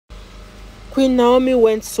Queen Naomi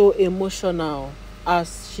went so emotional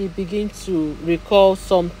as she began to recall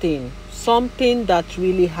something that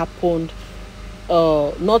really happened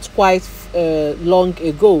not quite long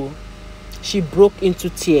ago. She broke into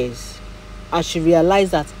tears as she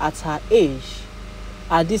realized that at her age,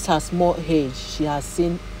 at this her small age, she has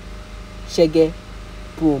seen Shege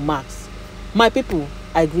Pro Max. My people,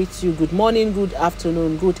 I greet you. Good morning, good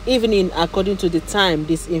afternoon, good evening, according to the time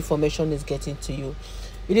this information is getting to you.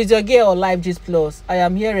 It is your girl Live Gist Plus. I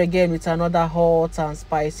am here again with another hot and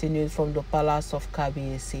spicy news from the Palace of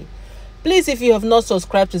KBAC. Please, if you have not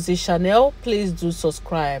subscribed to this channel, please do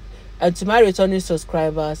subscribe. And to my returning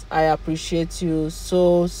subscribers, I appreciate you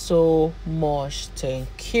so much.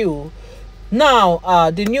 Thank you.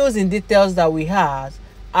 Now, the news in details that we had,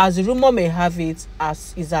 as the rumor may have it,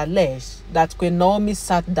 as is alleged, that Queen Naomi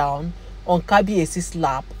sat down on KBAC's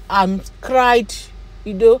lap and cried.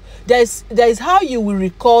 You know, there is how you will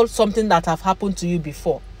recall something that have happened to you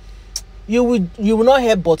before. You will not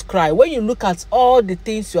help but cry when you look at all the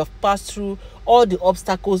things you have passed through, all the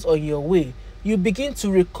obstacles on your way. You begin to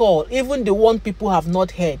recall even the one people have not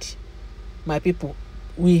heard. My people,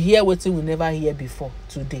 we hear what we never hear before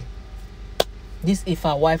today. These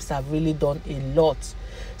Ifa wives have really done a lot.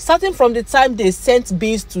 Starting from the time they sent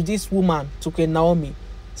bees to this woman, to Queen Naomi,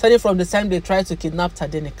 starting from the time they tried to kidnap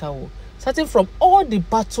Tadenikawo, starting from all the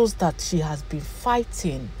battles that she has been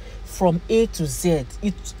fighting from A to Z,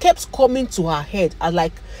 it kept coming to her head. And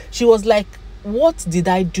like, she was like, what did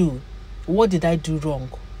I do? What did I do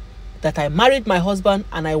wrong? That I married my husband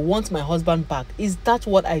and I want my husband back. Is that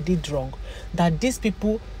what I did wrong? That these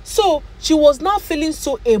people... So she was now feeling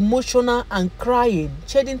so emotional and crying,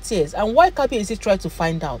 shedding tears. And why KBAC tried to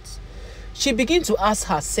find out? She began to ask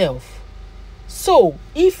herself, so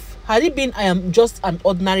if had it been I am just an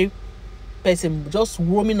ordinary person just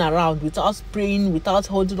roaming around without praying, without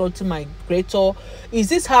holding on to my creator, is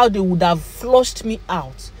this how they would have flushed me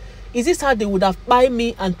out? Is this how they would have buy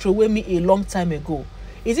me and throw away me a long time ago?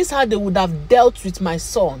 Is this how they would have dealt with my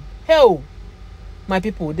son? Hell, my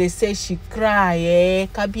people, they say she cry,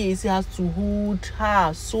 KBAC has to hold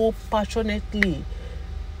her so passionately.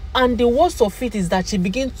 And the worst of it is that she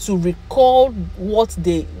begins to recall what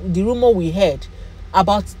the rumor we heard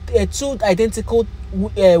about two identical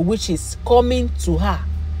witches coming to her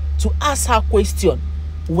to ask her question,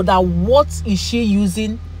 that what is she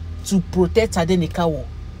using to protect Tadenikawo?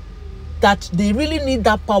 That they really need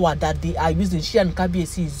that power that they are using, she and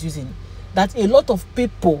KBAC is using. That a lot of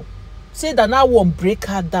people say that one break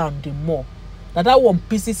her down the more, that one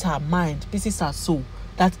pieces her mind, pieces her soul.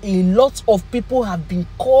 That a lot of people have been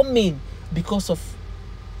coming because of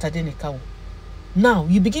Tadenikawo. Now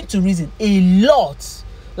you begin to reason, a lot.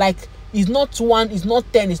 Like, it's not one, it's not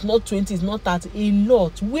 10, it's not 20, it's not 30, a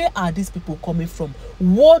lot. Where are these people coming from?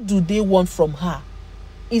 What do they want from her?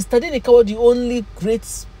 Is Tadenikawo the only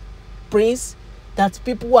great prince that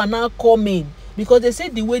people are now coming? Because they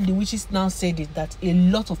said the way the witches now said it, that a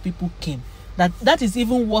lot of people came. That is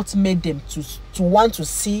even what made them to want to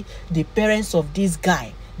see the parents of this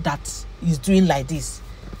guy that is doing like this.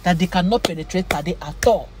 That they cannot penetrate Tade at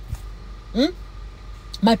all.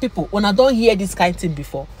 My people, when I don't hear this kind of thing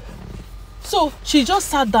before. So she just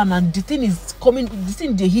sat down and the thing is coming, the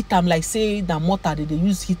thing they hit them like say the mortar they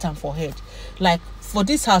use hit them for head. Like for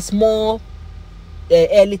this her small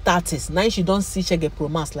early 30s. Now she don't see Shege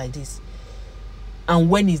Promax like this. And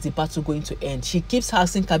when is the battle going to end? She keeps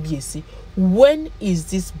asking KBAC, when is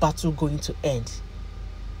this battle going to end?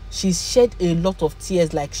 She shed a lot of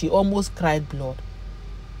tears, like she almost cried blood.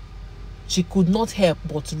 She could not help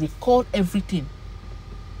but recall everything.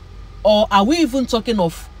 Or are we even talking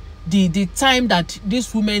of the time that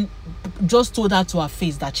this woman just told her to her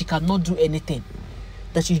face that she cannot do anything?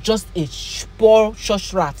 That she's just a poor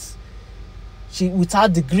church rat. She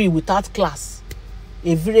without degree, without class.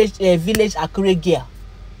 A village Akure girl.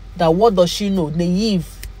 That what does she know? Naive.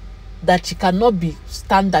 That she cannot be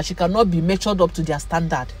standard. She cannot be measured up to their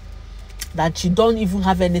standard. That she don't even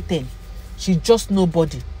have anything. She just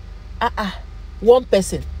nobody. One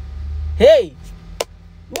person. Hey!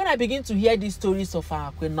 When I begin to hear these stories of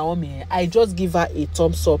Queen Naomi, I just give her a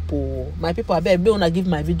thumbs up. Oh. My people, I bet when I give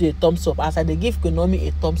my video a thumbs up. As I give Queen Naomi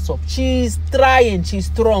a thumbs up. She's trying. She's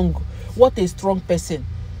strong. What a strong person.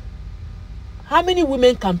 How many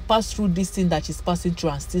women can pass through this thing that she's passing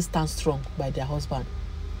through and still stand strong by their husband?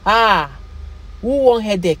 Who want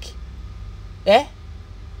headache?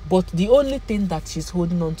 But the only thing that she's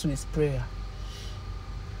holding on to is prayer.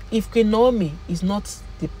 If Queen Naomi is not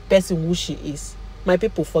the person who she is, my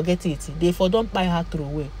people, forget it. They for don't buy her throw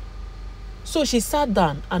away. So she sat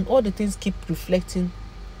down and all the things keep reflecting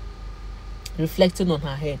on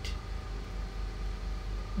her head.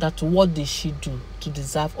 that what did she do to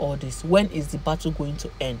deserve all this? When is the battle going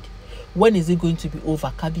to end? When is it going to be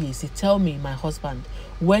over? Kabiyesi, tell me, my husband,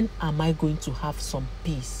 when am I going to have some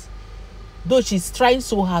peace? Though she's trying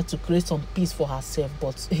so hard to create some peace for herself,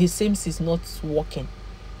 but it seems it's not working.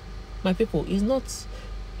 My people, it's not.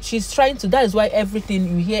 She's trying to. That is why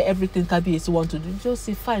everything you hear, everything Kabiyesi want to do, just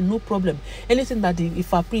say fine, no problem. Anything that if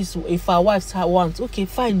her priest, if her wives want, okay,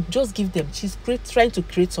 fine, just give them. She's trying to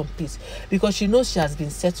create some peace because she knows she has been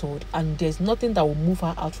settled and there's nothing that will move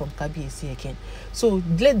her out from Kabiyesi again. So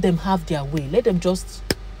let them have their way. Let them just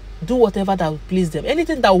do whatever that will please them.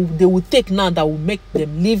 Anything that they will take now that will make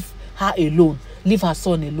them leave her alone, leave her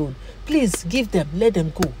son alone, please give them. Let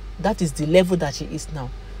them go. That is the level that she is now.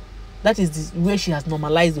 That is the way she has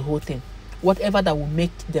normalized the whole thing. Whatever that will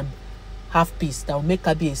make them have peace, that will make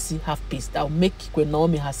Kabiyesi have peace, that will make Queen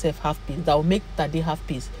Naomi herself have peace, that will make Tade have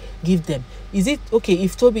peace, give them. Is it okay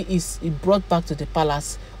if Toby is brought back to the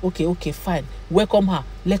palace? Okay, fine. Welcome her.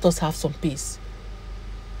 Let us have some peace.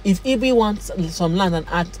 If Ibi wants some land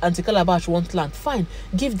and Auntie Calabash wants land, fine.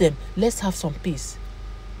 Give them. Let's have some peace.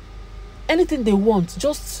 Anything they want,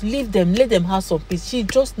 just leave them. Let them have some peace. She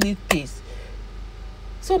just needs peace.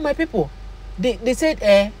 So my people, they said,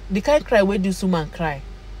 they can't cry where this woman cry.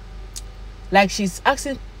 Like she's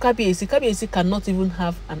asking Kabiyesi. Kabiyesi cannot even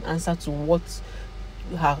have an answer to what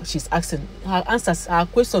she's asking. Her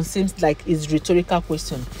question seems like it's rhetorical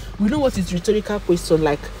question. We know what is rhetorical question,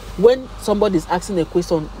 like when somebody is asking a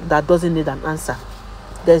question that doesn't need an answer.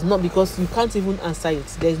 There's not, because you can't even answer it.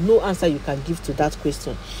 There's no answer you can give to that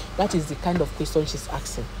question. That is the kind of question she's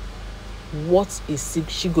asking. What is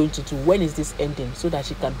she going to do? When is this ending? So that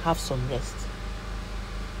she can have some rest.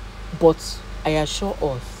 But I assure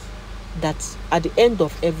us that at the end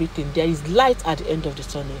of everything, there is light at the end of the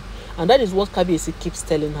tunnel. And that is what Kabiyesi keeps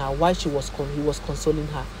telling her while he was consoling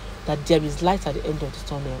her. That there is light at the end of the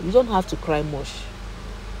tunnel. You don't have to cry much.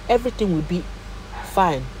 Everything will be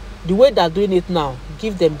fine. The way they're doing it now,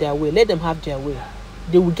 give them their way. Let them have their way.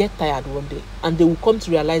 They will get tired one day. And they will come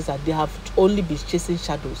to realize that they have only been chasing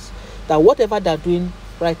shadows. That whatever they're doing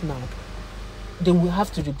right now, they will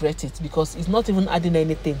have to regret it, because it's not even adding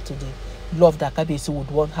anything to the love that Kabiyesi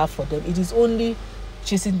would have for them. It is only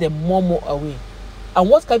chasing them more away. And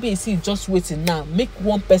what Kabiyesi is just waiting now, make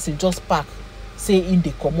one person just pack, say in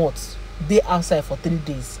the comot, they outside for 3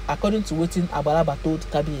 days, according to waiting Abalaba told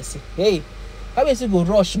Kabiyesi. Hey, Kabiyesi go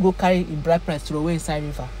rush, go carry in bride price, throw away inside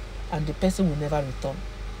river, and the person will never return.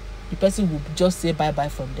 The person will just say bye-bye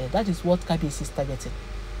from there. That is what Kabiyesi is targeting.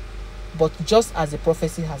 But just as the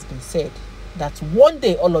prophecy has been said, that one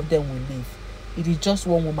day all of them will leave. It is just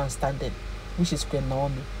one woman standing, which is Queen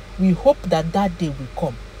Naomi. We hope that that day will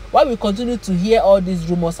come. Why we continue to hear all these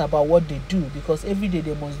rumors about what they do? Because every day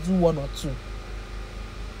they must do one or two.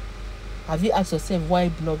 Have you asked yourself why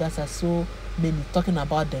bloggers are so many talking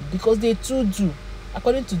about them? Because they too do.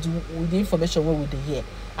 According to the information what we hear,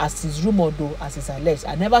 as is rumored though, as is alleged.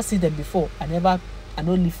 I never see them before. I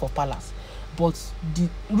don't live for palace. But the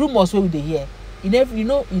rumors where we hear, in every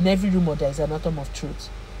rumor there is an atom of truth.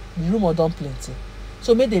 The rumor don't plenty.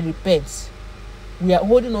 So may they repent. We are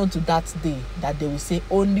holding on to that day that they will say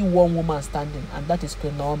only one woman standing, and that is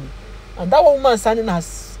Queen Naomi. And that one woman standing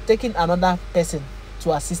has taken another person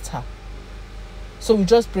to assist her. So we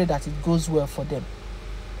just pray that it goes well for them.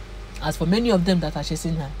 As for many of them that are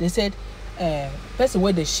chasing her, they said, person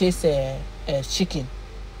where they chase chicken,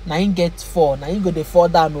 now he get fall, now he go they fall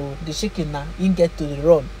down, or the chicken now he get to the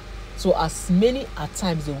run. So as many at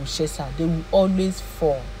times they will chase her, they will always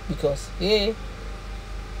fall, because hey,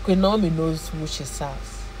 Queen Naomi knows who she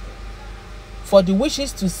serves. For the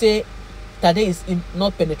witches to say that there is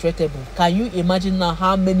not penetratable, can you imagine now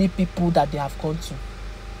how many people that they have gone to?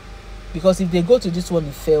 Because if they go to this one,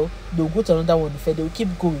 it fail, they will go to another one, it fail, they will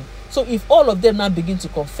keep going. So if all of them now begin to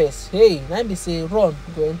confess, hey, now they say run,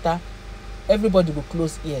 go enter, everybody will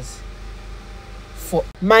close ears. For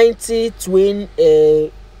mighty twin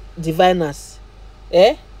diviners,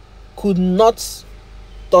 could not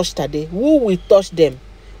touch Tade. Who will touch them?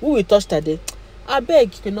 Who will touch Tade? I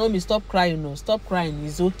beg, Naomi, stop crying. No, stop crying.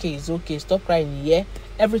 It's okay. It's okay. Stop crying. Yeah,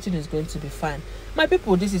 everything is going to be fine. My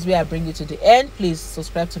people, this is where I bring you to the end. Please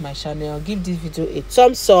subscribe to my channel. Give this video a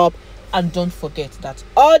thumbs up. And don't forget that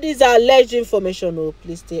all these are alleged information. Oh,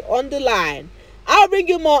 please stay on the line. I'll bring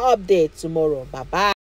you more updates tomorrow. Bye-bye.